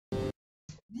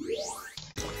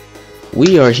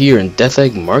We are here in Death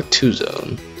Egg Mark II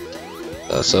zone.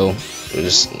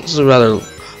 This is a rather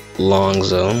long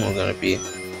zone. We're gonna be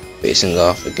facing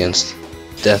off against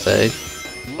Death Egg.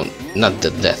 Well, not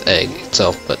the Death Egg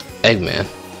itself, but Eggman.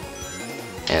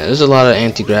 And there's a lot of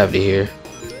anti-gravity here.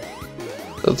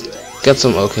 It's got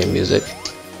some okay music,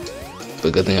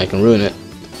 but good thing I can ruin it.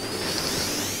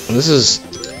 And this is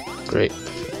great.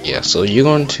 Yeah, so you're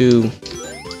going to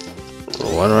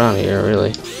run around here,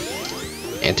 really.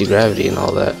 Anti-gravity and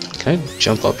all that. Can I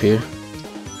jump up here?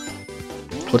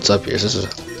 What's up here? Is this an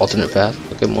alternate path?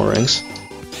 Look at more rings.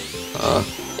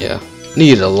 Yeah.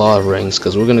 Need a lot of rings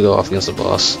because we're gonna go off against the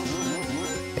boss.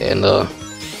 And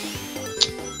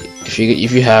if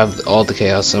you have all the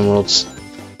Chaos Emeralds,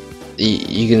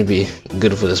 you're gonna be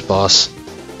good for this boss.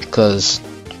 Because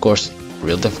of course,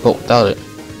 real difficult without it.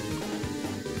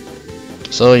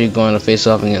 So you're going to face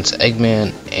off against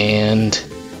Eggman and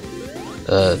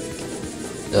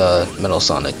Metal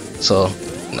Sonic. So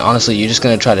honestly, you're just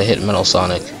gonna try to hit Metal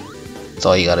Sonic. That's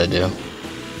all you gotta do.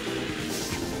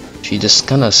 If you just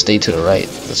kind of stay to the right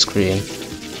of the screen.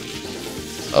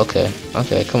 Okay,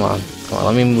 come on,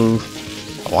 let me move.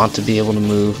 I want to be able to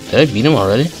move. Did I beat him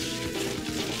already?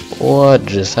 What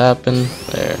just happened?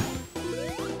 There.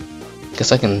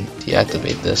 Guess I can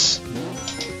deactivate this.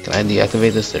 Can I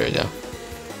deactivate this? There we go.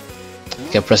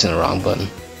 Kept pressing the wrong button.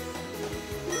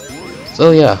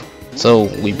 So yeah, so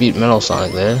we beat Metal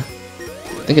Sonic there.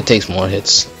 I think it takes more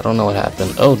hits. I don't know what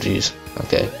happened. Oh jeez.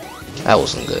 Okay, that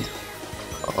wasn't good.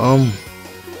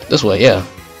 This way, yeah.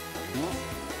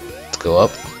 Let's go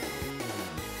up.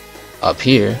 Up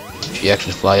here, if you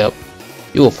actually fly up,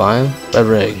 you will find Red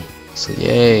Ring. So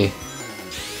yay.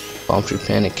 Palm Tree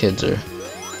Panic kids are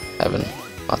having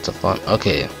lots of fun.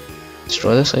 Okay,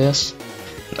 destroy this, I guess.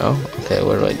 No? Okay,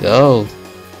 where do I go?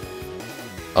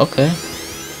 Okay.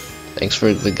 Thanks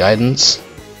for the guidance.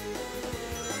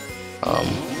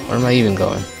 Where am I even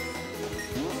going?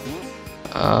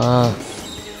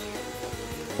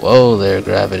 Whoa there,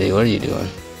 gravity. What are you doing?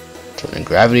 Turning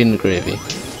gravity into gravy.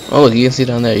 Oh, look, you can see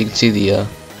down there. You can see the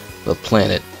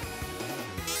planet.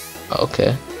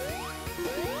 Okay.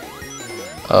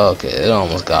 Okay, it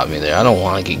almost got me there. I don't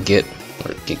want to get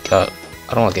caught.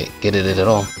 I don't want to get it at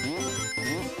all.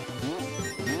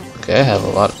 Okay, I have a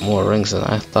lot more rings than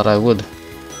I thought I would.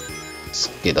 Let's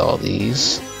get all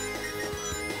these.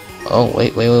 Oh,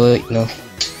 wait, no.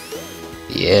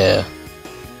 Yeah.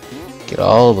 Get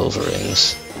all those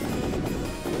rings.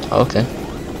 Okay.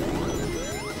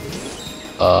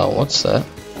 What's that?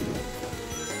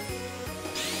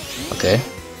 Okay.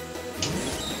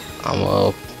 I'm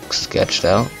all sketched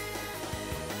out.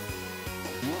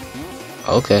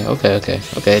 Okay.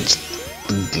 Just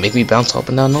make me bounce up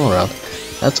and down all around.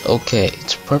 That's okay.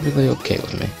 It's perfectly okay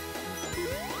with me.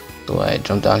 Do I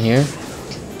jump down here?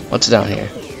 What's down here?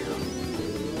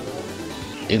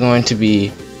 You're going to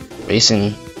be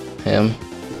racing him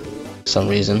for some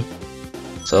reason.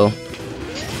 So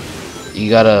you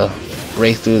gotta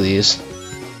break through these.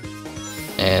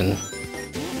 And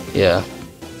yeah.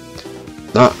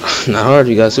 Not hard,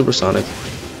 you got supersonic.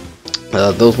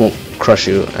 Those won't crush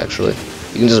you actually.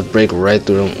 You can just break right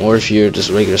through them, or if you're just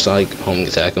regular Sonic, home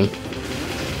attack him.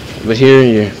 But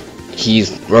here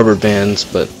he's rubber bands,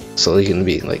 but so he can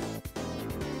be like,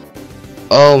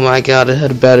 oh my god, I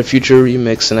had a Bad Future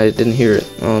remix and I didn't hear it.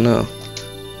 Oh no.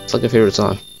 It's like a favorite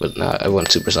song, but nah, I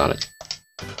went supersonic.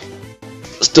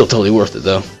 Still totally worth it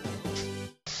though.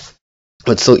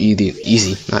 But still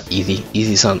easy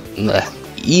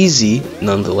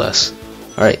nonetheless.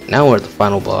 Alright, now we're at the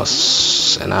final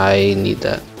boss, and I need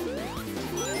that.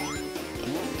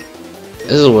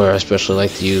 This is where I especially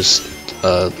like to use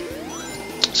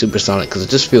supersonic, because it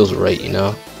just feels right, you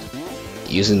know,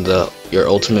 using your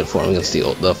ultimate form against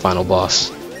the final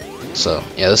boss. So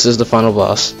yeah, this is the final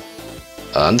boss.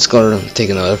 I'm just gonna take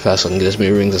another pass so I can get as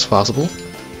many rings as possible,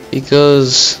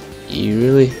 because you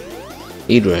really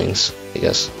need rings, I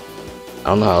guess. I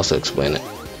don't know how else to explain it.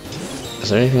 Is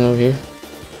there anything over here?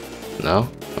 No?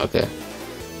 Okay.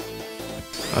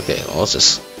 Okay, well, let's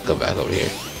just go back over here.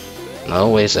 No,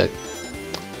 wait a sec.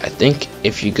 I think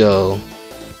if you go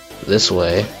this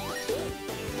way,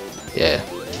 yeah,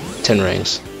 10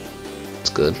 rings. It's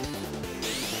good.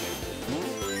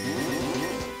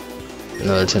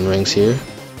 Another 10 rings here.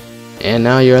 And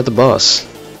now you're at the boss.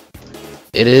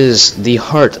 It is the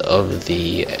heart of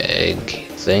the egg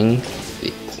thing.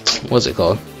 What's it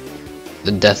called?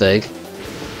 The Death Egg.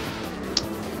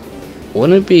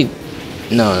 Wouldn't it be?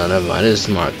 No, never mind. It is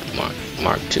Mark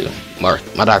 2. Mark.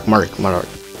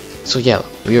 So yeah,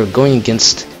 we are going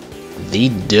against the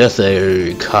Death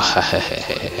Egg.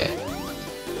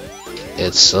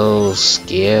 It's so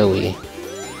scary.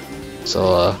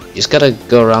 So you just gotta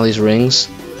go around these rings,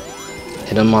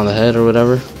 hit them on the head or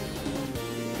whatever,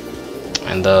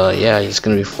 and yeah, he's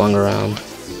gonna be flung around.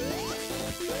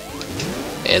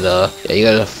 And yeah, you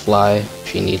gotta fly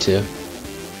if you need to,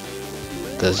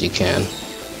 because you can.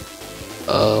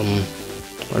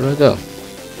 Where do I go?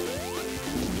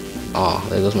 Oh,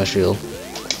 there goes my shield.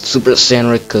 Super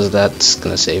Sandrick, because that's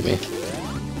gonna save me.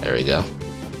 There we go.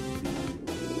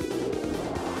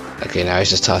 Okay, now he's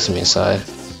just tossing me aside.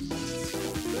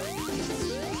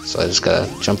 So I just gotta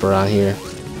jump around here.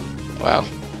 Wow.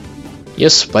 He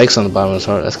has spikes on the bottom of his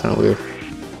heart, that's kinda weird.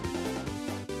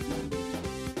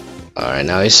 Alright,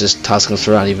 now he's just tossing us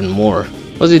around even more.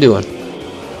 What's he doing?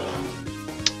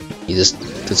 He just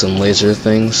did some laser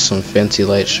things, some fancy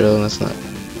light show.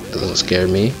 That doesn't scare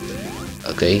me.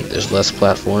 Okay, there's less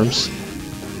platforms.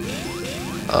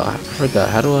 I forgot,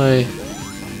 how do I...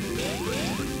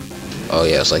 Oh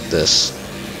yeah, it's like this.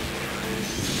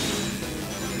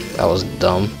 That was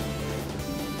dumb.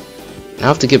 Now I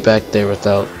have to get back there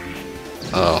without...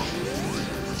 Oh.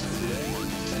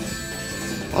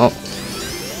 Oh.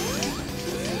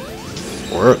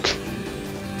 Work.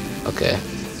 Okay.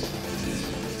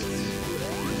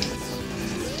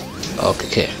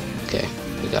 Okay,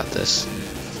 we got this.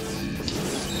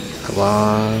 Come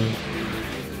on.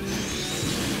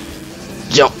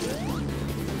 Jump!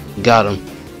 Got him.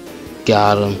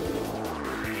 Got him.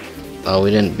 Oh,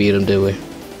 we didn't beat him, did we?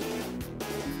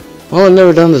 Well, I've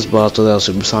never done this boss without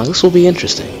supersonic. This will be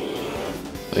interesting.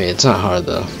 I mean, it's not hard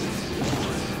though.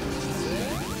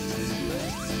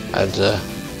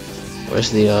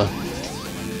 Where's the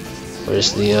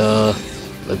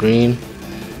green?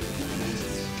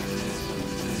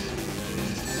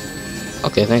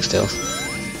 Okay, thanks, Tails.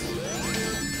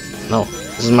 No,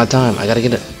 this is my time. I gotta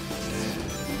get it.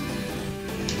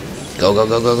 Go, go,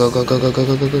 go, go, go, go, go, go,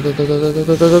 go, go, go, go, go, go, go,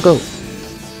 go, go, go, go.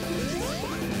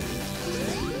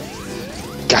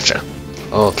 Gotcha.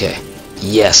 Okay.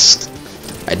 Yes.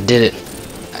 I did it.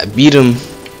 I beat him.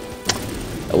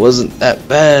 It wasn't that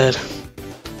bad.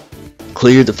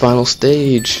 Cleared the final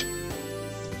stage.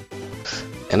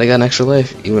 And I got an extra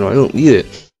life, even though I don't need it.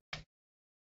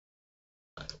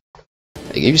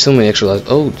 I gave you so many extra lives.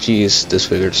 Oh, jeez,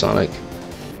 disfigured Sonic.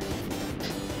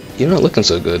 You're not looking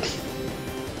so good.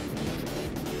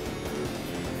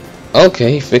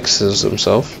 Okay, he fixes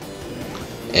himself.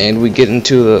 And we get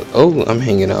into the... Oh, I'm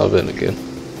hanging out of it again.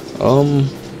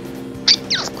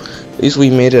 At least we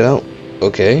made it out.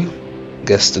 Okay.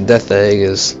 Guess the death egg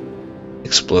is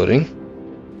exploding.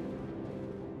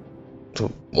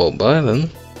 Well, by then.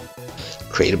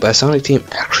 Created by Sonic Team,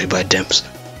 actually by Dimps.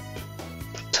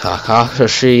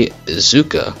 Takahashi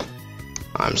Izuka.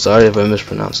 I'm sorry if I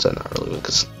mispronounced that, not really,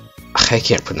 because I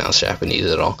can't pronounce Japanese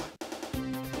at all.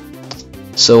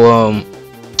 So,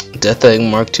 Death Egg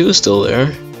Mark II is still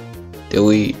there. Did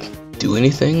we do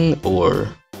anything, or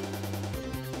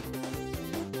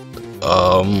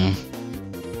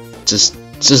just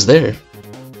there?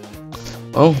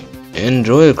 Oh,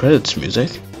 enjoy the credits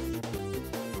music.